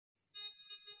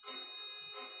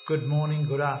Good morning,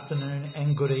 good afternoon,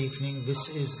 and good evening. This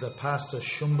is the Pastor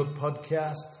Shumba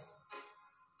podcast,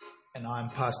 and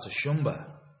I'm Pastor Shumba.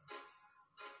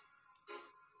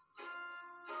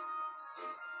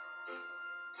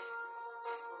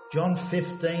 John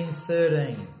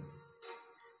 15:13.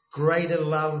 Greater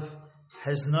love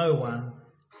has no one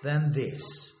than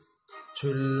this,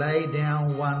 to lay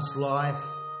down one's life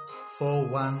for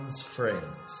one's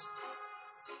friends.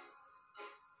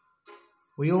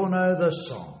 We all know the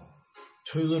song,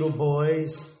 two little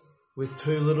boys with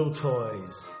two little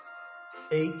toys.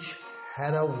 Each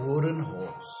had a wooden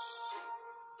horse.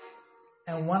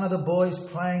 And one of the boys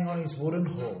playing on his wooden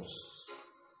horse,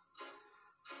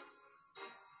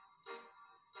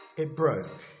 it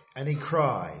broke and he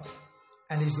cried.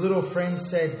 And his little friend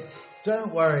said,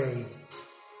 "Don't worry,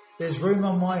 there's room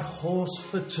on my horse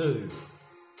for two."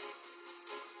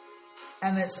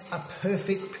 And it's a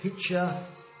perfect picture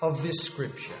of this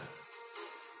scripture.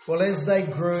 Well, as they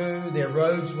grew, their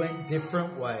roads went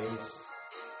different ways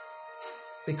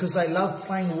because they loved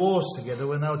playing wars together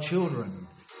when they were children.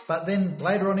 But then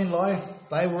later on in life,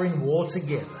 they were in war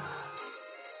together.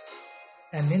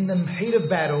 And in the heat of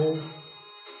battle,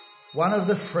 one of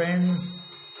the friends,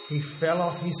 he fell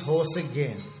off his horse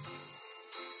again.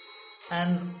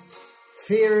 And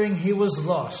fearing he was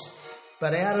lost,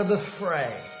 but out of the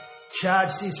fray,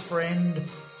 charged his friend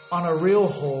on a real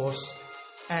horse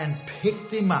and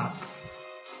picked him up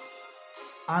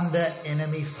under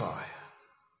enemy fire.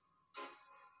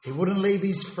 He wouldn't leave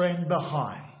his friend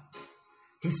behind.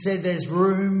 He said, "There's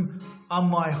room on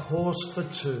my horse for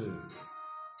two,"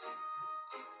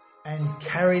 and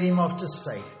carried him off to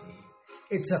safety.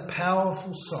 It's a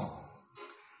powerful song.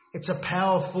 It's a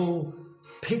powerful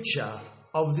picture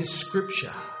of this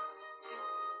scripture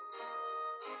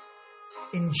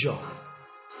in John.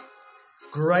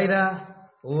 Greater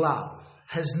love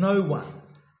has no one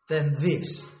than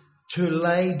this, to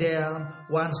lay down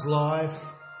one's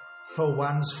life for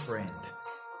one's friend.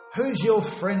 Who's your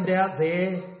friend out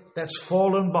there that's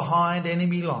fallen behind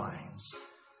enemy lines,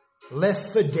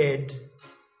 left for dead,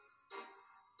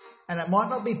 and it might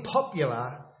not be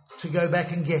popular to go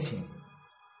back and get him?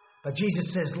 But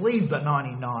Jesus says, leave the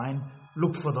 99,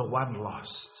 look for the one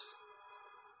lost.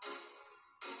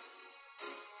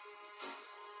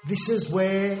 This is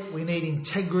where we need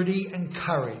integrity and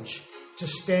courage to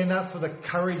stand up for the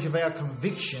courage of our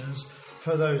convictions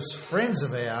for those friends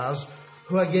of ours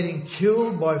who are getting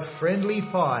killed by friendly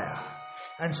fire.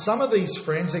 And some of these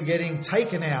friends are getting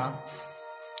taken out,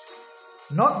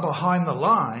 not behind the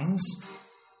lines,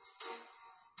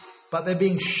 but they're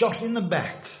being shot in the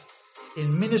back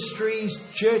in ministries,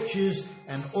 churches,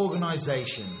 and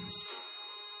organisations.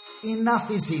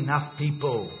 Enough is enough,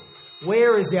 people.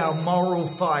 Where is our moral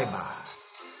fibre?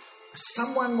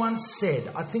 Someone once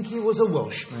said, I think he was a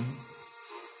Welshman,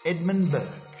 Edmund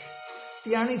Burke,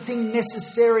 the only thing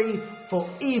necessary for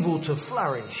evil to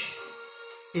flourish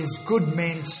is good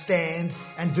men stand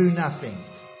and do nothing.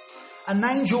 An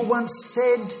angel once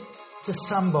said to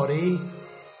somebody,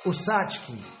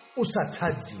 Usachki,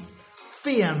 Usatadzi,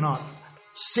 fear not,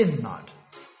 sin not.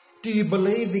 Do you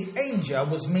believe the angel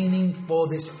was meaning for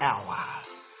this hour,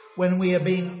 when we are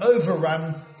being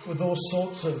overrun with all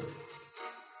sorts of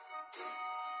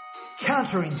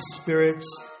countering spirits?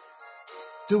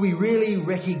 Do we really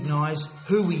recognise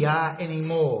who we are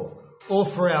anymore? Or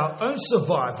for our own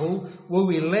survival, will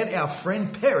we let our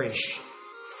friend perish,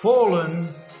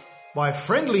 fallen by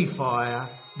friendly fire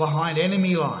behind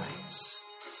enemy lines?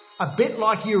 A bit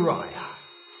like Uriah,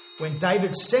 when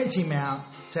David sent him out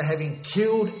to have him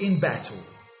killed in battle.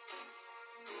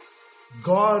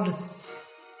 God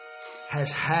has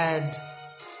had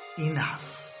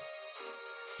enough.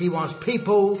 He wants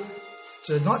people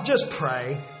to not just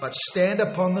pray, but stand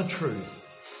upon the truth.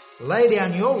 Lay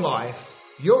down your life,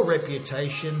 your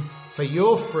reputation for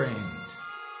your friend.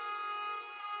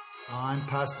 I'm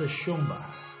Pastor Shumba.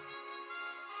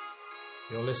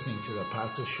 You're listening to the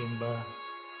Pastor Shumba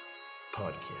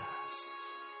podcast.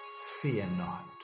 Fear not.